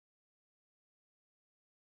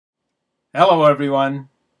Hello, everyone.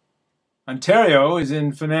 Ontario is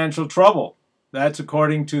in financial trouble. That's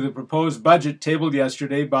according to the proposed budget tabled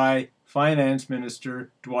yesterday by Finance Minister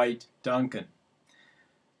Dwight Duncan.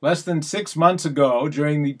 Less than 6 months ago,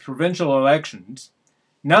 during the provincial elections,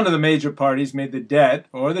 none of the major parties made the debt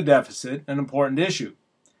or the deficit an important issue.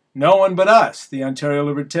 No one but us, the Ontario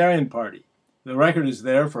Libertarian Party. The record is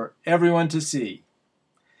there for everyone to see.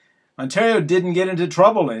 Ontario didn't get into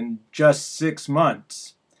trouble in just 6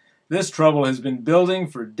 months. This trouble has been building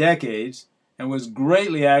for decades and was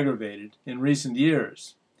greatly aggravated in recent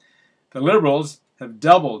years. The Liberals have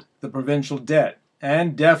doubled the provincial debt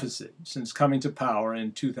and deficit since coming to power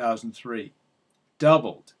in 2003.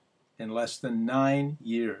 Doubled in less than 9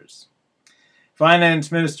 years. Finance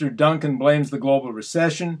Minister Duncan blames the global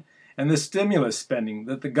recession and the stimulus spending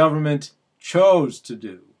that the government chose to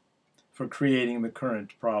do for creating the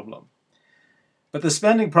current problem. But the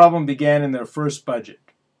spending problem began in their first budget,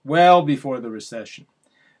 well before the recession.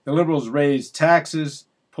 The Liberals raised taxes,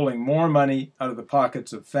 pulling more money out of the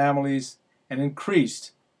pockets of families, and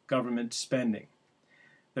increased government spending.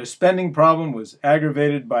 Their spending problem was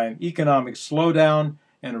aggravated by an economic slowdown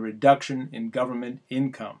and a reduction in government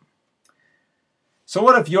income. So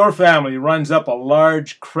what if your family runs up a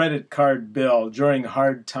large credit card bill during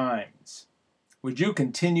hard times? Would you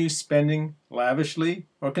continue spending lavishly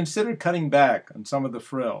or consider cutting back on some of the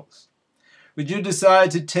frills? Would you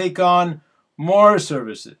decide to take on more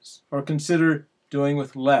services or consider doing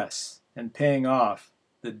with less and paying off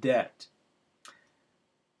the debt?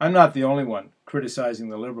 I'm not the only one criticizing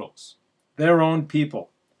the Liberals. Their own people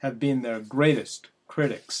have been their greatest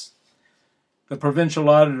critics. The Provincial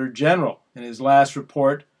Auditor General, in his last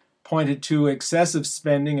report, pointed to excessive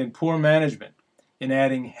spending and poor management in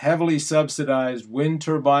adding heavily subsidized wind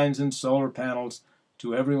turbines and solar panels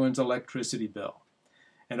to everyone's electricity bill,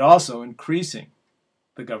 and also increasing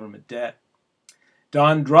the government debt.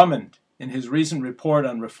 Don Drummond, in his recent report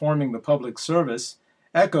on reforming the public service,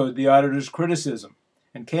 echoed the auditor's criticism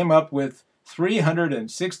and came up with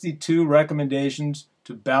 362 recommendations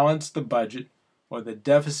to balance the budget, or the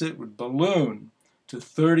deficit would balloon to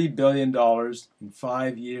 $30 billion in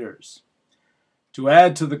 5 years. To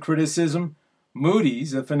add to the criticism,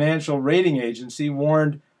 Moody's, a financial rating agency,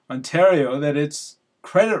 warned Ontario that its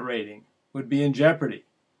credit rating would be in jeopardy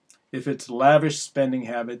if its lavish spending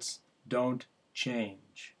habits don't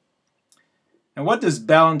change. And what does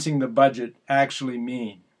balancing the budget actually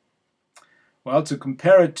mean? Well, to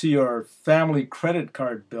compare it to your family credit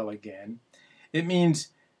card bill again, it means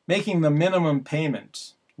making the minimum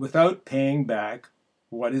payments without paying back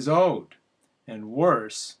what is owed. And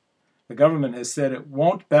worse, the government has said it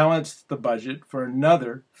won't balance the budget for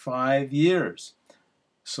another 5 years,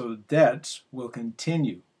 so debts will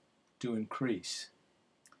continue to increase.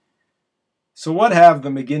 So what have the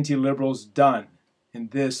McGuinty Liberals done in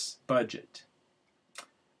this budget?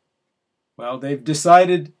 Well, they've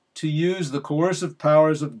decided to use the coercive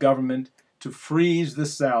powers of government to freeze the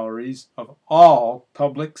salaries of all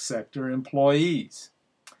public sector employees.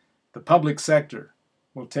 The public sector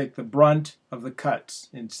will take the brunt of the cuts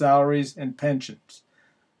in salaries and pensions,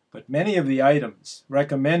 but many of the items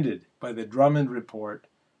recommended by the Drummond report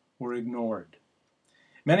were ignored.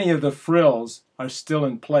 Many of the frills are still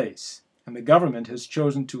in place, and the government has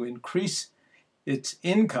chosen to increase its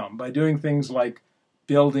income by doing things like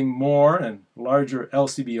building more and larger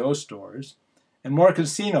LCBO stores and more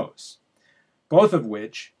casinos, both of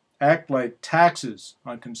which act like taxes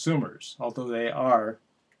on consumers, although they are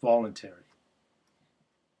voluntary.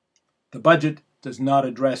 The budget does not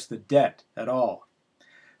address the debt at all.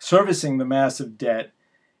 Servicing the massive debt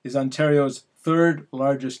is Ontario's third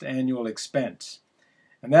largest annual expense,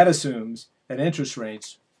 and that assumes that interest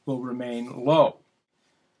rates will remain low.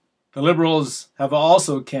 The Liberals have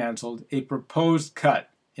also cancelled a proposed cut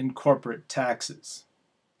in corporate taxes.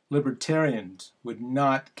 Libertarians would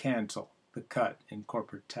not cancel the cut in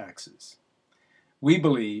corporate taxes. We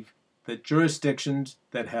believe that jurisdictions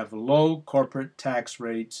that have low corporate tax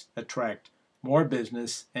rates attract more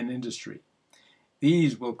business and industry.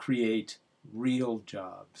 These will create real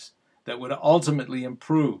jobs that would ultimately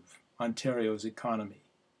improve Ontario's economy.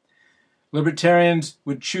 Libertarians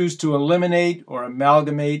would choose to eliminate or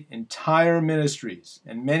amalgamate entire ministries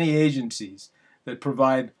and many agencies that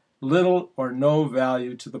provide little or no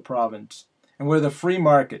value to the province and where the free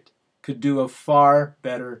market could do a far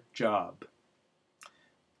better job.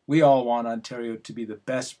 We all want Ontario to be the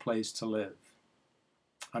best place to live.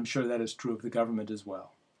 I'm sure that is true of the government as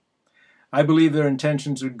well. I believe their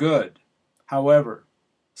intentions are good. However,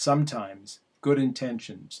 sometimes good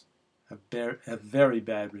intentions have very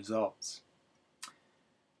bad results.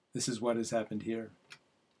 This is what has happened here.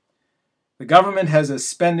 The government has a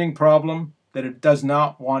spending problem that it does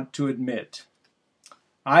not want to admit.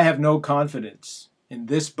 I have no confidence in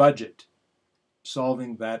this budget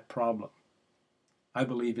solving that problem. I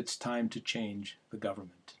believe it's time to change the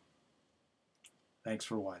government. Thanks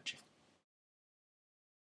for watching.